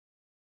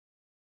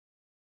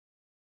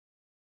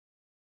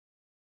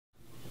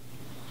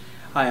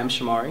Hi, I'm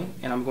Shomari,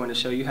 and I'm going to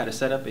show you how to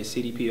set up a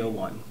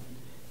CDP-01.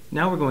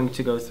 Now we're going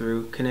to go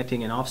through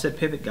connecting an offset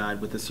pivot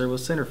guide with the servo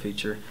center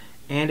feature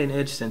and an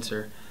edge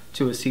sensor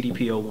to a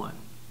CDP-01.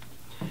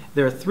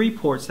 There are 3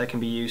 ports that can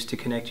be used to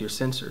connect your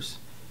sensors: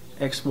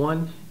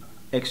 X1,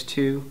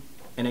 X2,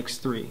 and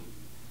X3.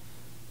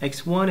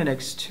 X1 and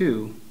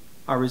X2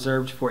 are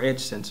reserved for edge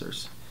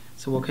sensors,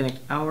 so we'll connect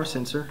our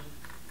sensor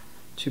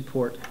to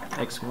port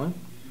X1.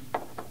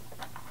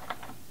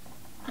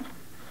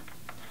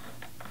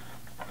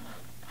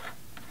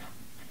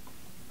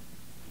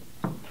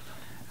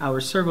 Our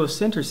servo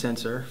center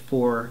sensor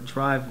for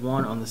drive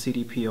 1 on the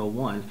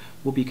CDP-01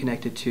 will be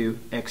connected to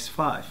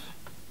X5.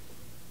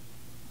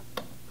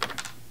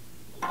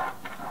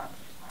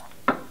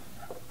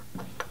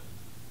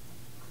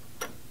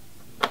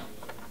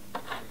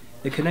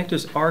 The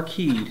connectors are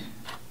keyed,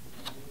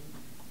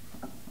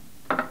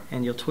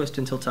 and you'll twist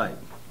until tight.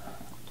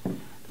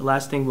 The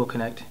last thing we'll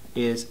connect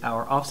is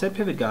our offset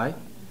pivot guide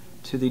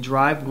to the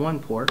drive 1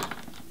 port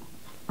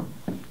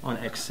on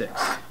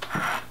X6.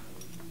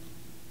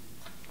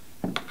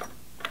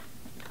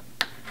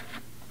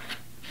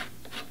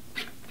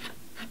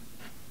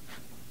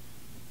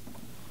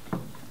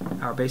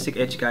 Our basic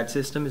edge guide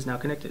system is now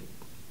connected.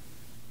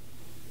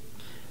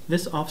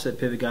 This offset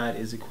pivot guide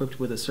is equipped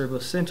with a servo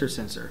center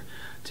sensor.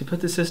 To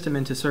put the system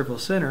into servo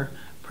center,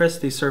 press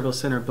the servo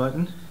center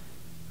button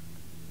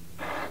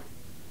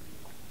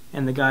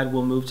and the guide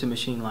will move to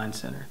machine line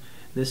center.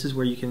 This is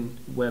where you can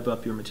web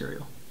up your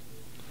material.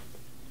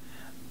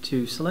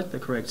 To select the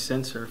correct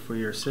sensor for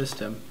your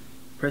system,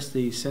 press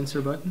the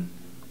sensor button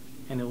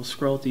and it will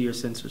scroll through your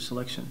sensor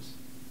selections.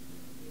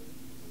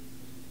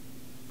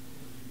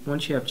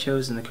 Once you have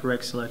chosen the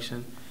correct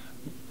selection,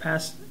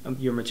 pass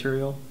your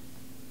material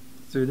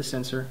through the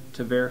sensor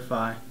to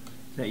verify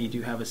that you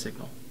do have a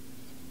signal.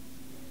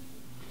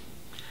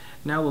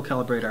 Now we'll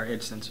calibrate our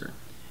edge sensor.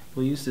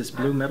 We'll use this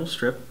blue metal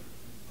strip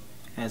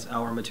as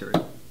our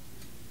material.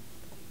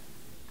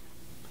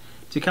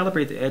 To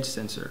calibrate the edge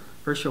sensor,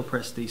 first you'll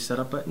press the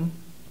setup button,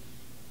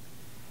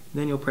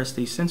 then you'll press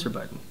the sensor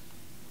button.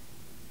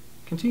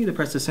 Continue to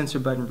press the sensor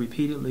button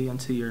repeatedly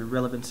until your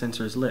relevant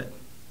sensor is lit.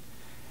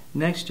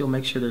 Next, you'll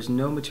make sure there's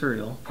no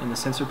material in the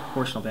sensor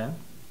proportional band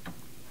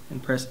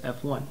and press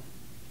F1.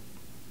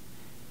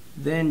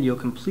 Then you'll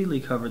completely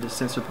cover the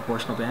sensor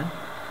proportional band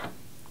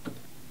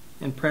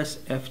and press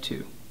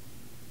F2.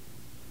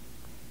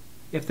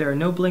 If there are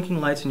no blinking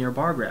lights in your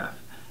bar graph,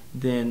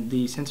 then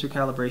the sensor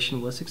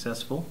calibration was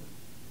successful.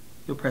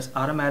 You'll press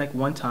automatic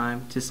 1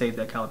 time to save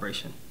that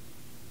calibration.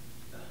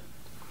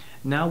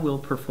 Now we'll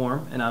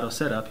perform an auto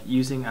setup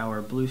using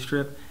our blue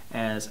strip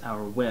as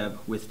our web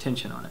with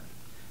tension on it.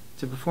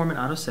 To perform an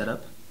auto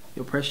setup,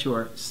 you'll press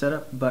your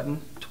setup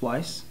button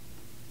twice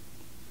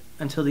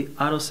until the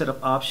auto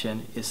setup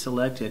option is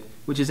selected,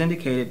 which is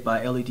indicated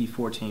by LED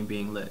 14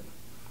 being lit.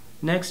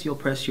 Next, you'll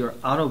press your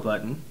auto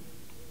button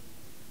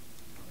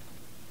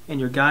and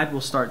your guide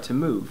will start to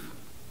move.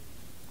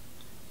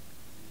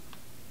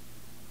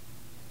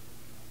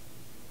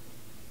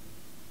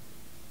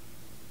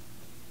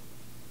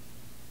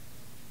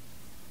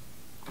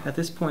 At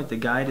this point, the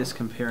guide is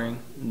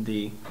comparing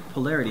the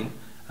polarity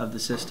of the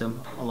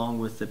system along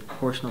with the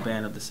proportional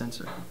band of the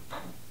sensor.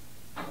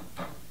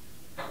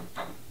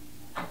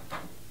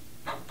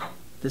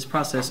 This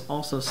process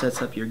also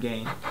sets up your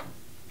gain.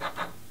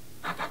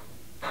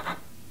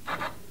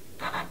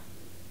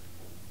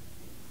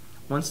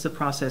 Once the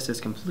process is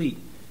complete,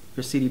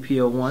 your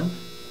CDP-01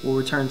 will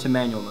return to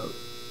manual mode.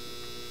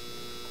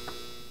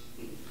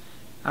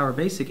 Our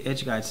basic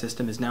edge guide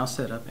system is now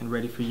set up and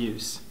ready for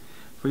use.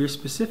 For your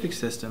specific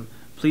system,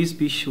 please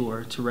be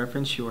sure to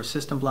reference your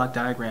system block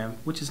diagram,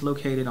 which is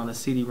located on the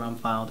CD-ROM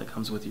file that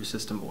comes with your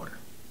system order.